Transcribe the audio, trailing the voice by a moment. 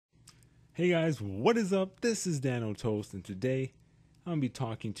Hey guys, what is up? This is DanoToast, and today I'm gonna be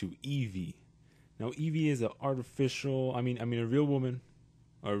talking to Evie. Now, Evie is a real woman.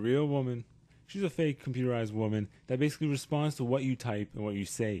 A real woman. She's a fake computerized woman that basically responds to what you type and what you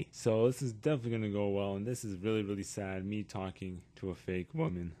say. So this is definitely gonna go well, and this is really, really sad. Me talking to a fake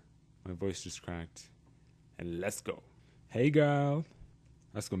woman. My voice just cracked. And let's go. Hey girl!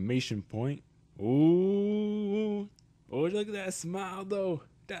 Exclamation point. Ooh. Oh, look at that smile though.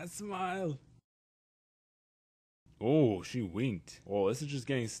 That smile. Oh, she winked. Oh, this is just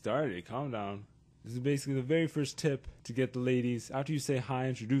getting started. Calm down. This is basically the very first tip to get the ladies. After you say hi,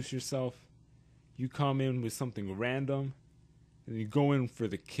 introduce yourself, you come in with something random, and you go in for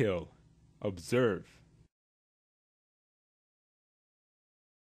the kill. Observe.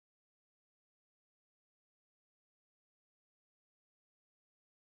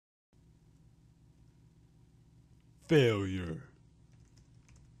 Failure.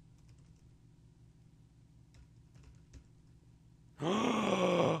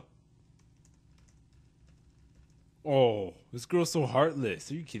 Oh, this girl's so heartless.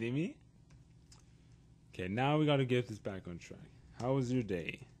 Are you kidding me? Okay, now we gotta get this back on track. How was your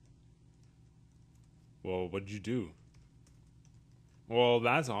day? Well, what'd you do? Well,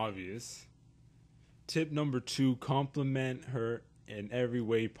 that's obvious. Tip number 2, compliment her in every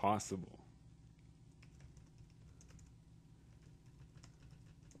way possible.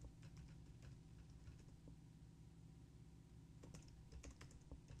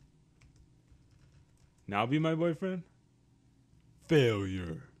 Now be my boyfriend?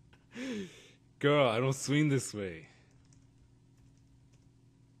 Failure. Girl, I don't swing this way.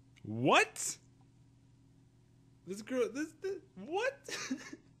 What? This what?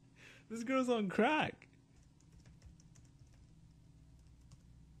 This girl's on crack.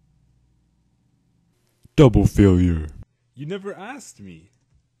 Double failure. You never asked me.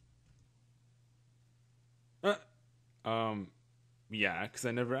 Uh, yeah, because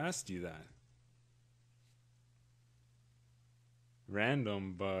I never asked you that.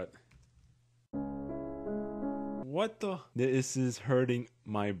 Random, but what the? This is hurting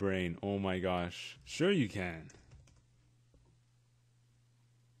my brain. Oh my gosh. Sure you can.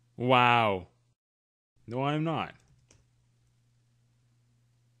 Wow. No, I'm not.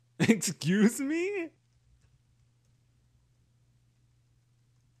 Excuse me?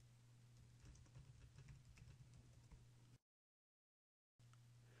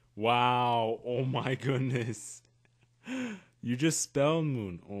 Wow. Oh my goodness. You just spelled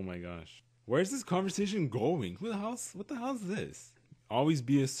moon. Oh my gosh. Where's this conversation going? What the hell is this? Always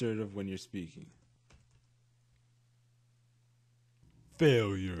be assertive when you're speaking.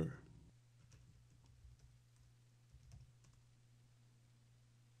 Failure.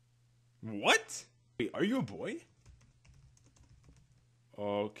 What? Wait, are you a boy?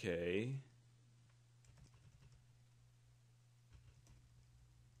 Okay.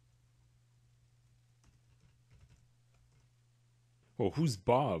 Oh, who's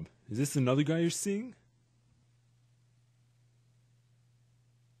Bob? Is this another guy you're seeing?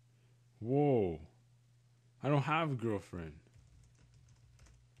 Whoa. I don't have a girlfriend.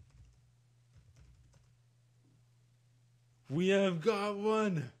 We have got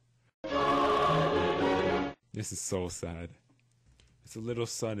one. This is so sad. It's a little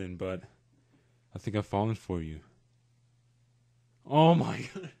sudden, but I think I've fallen for you. Oh my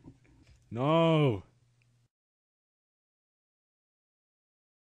god. No.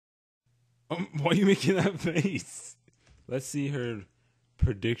 Why are you making that face? Let's see her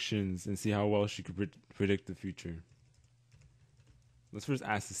predictions and see how well she could predict the future. Let's first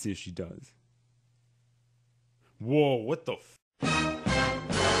ask to see if she does. Whoa, what the f?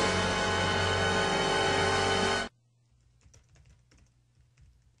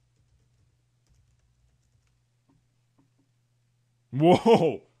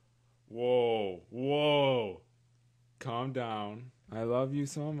 Whoa! Whoa! Whoa! Calm down. I love you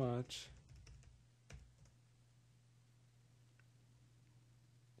so much.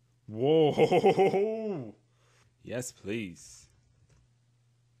 Whoa! Yes, please.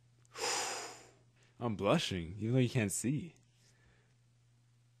 I'm blushing, even though you can't see.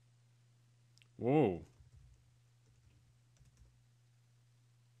 Whoa.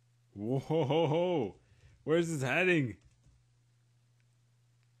 Whoa. Where's this heading?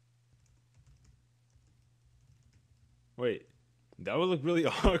 Wait, that would look really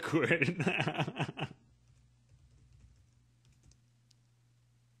awkward.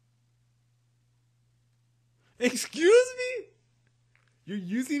 Excuse me? You're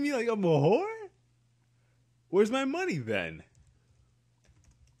using me like I'm a whore? Where's my money then?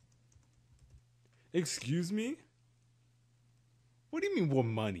 Excuse me? What do you mean, what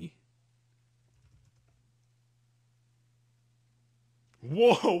money?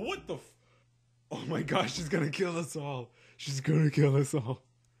 Whoa, what the oh my gosh, she's gonna kill us all. She's gonna kill us all.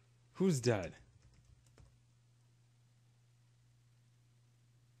 Who's dead?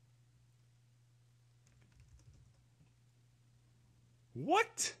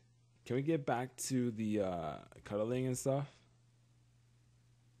 What? Can we get back to the cuddling and stuff?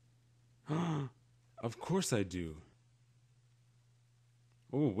 Of course I do.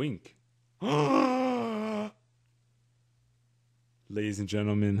 Oh, wink. Ladies and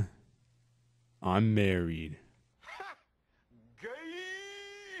gentlemen, I'm married. Gay.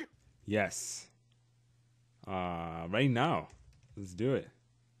 Yes. Right now. Let's do it.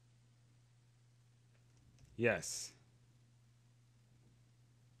 Yes.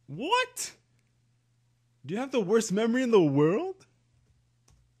 What? Do you have the worst memory in the world?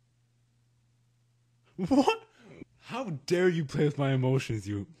 What? How dare you play with my emotions,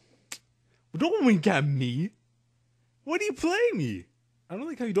 you? Don't wink at me. What do you play me? I don't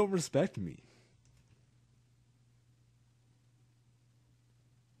like how you don't respect me.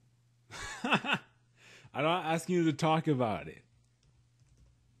 I'm not asking you to talk about it.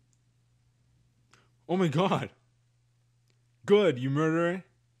 Oh my god. Good, you murderer.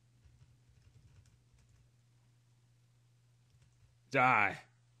 Die.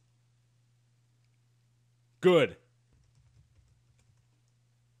 Good.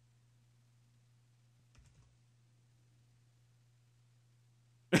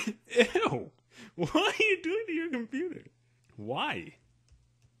 Ew. What are you doing to your computer? Why?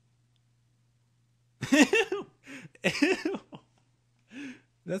 Ew. Ew.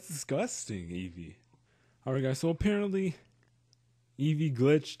 That's disgusting, Evie. Alright guys, so apparently Evie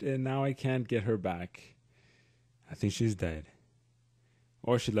glitched and now I can't get her back. I think she's dead.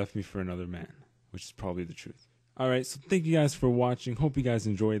 Or she left me for another man, which is probably the truth. Alright, so thank you guys for watching. Hope you guys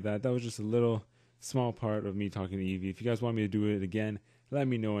enjoyed that. That was just a little small part of me talking to Evie. If you guys want me to do it again, let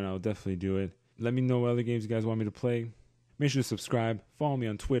me know and I'll definitely do it. Let me know what other games you guys want me to play. Make sure to subscribe. Follow me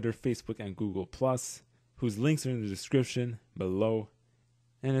on Twitter, Facebook, and Google+, whose links are in the description below.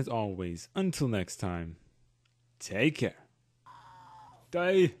 And as always, until next time, take care.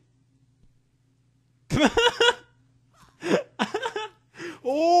 Die.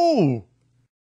 Oh!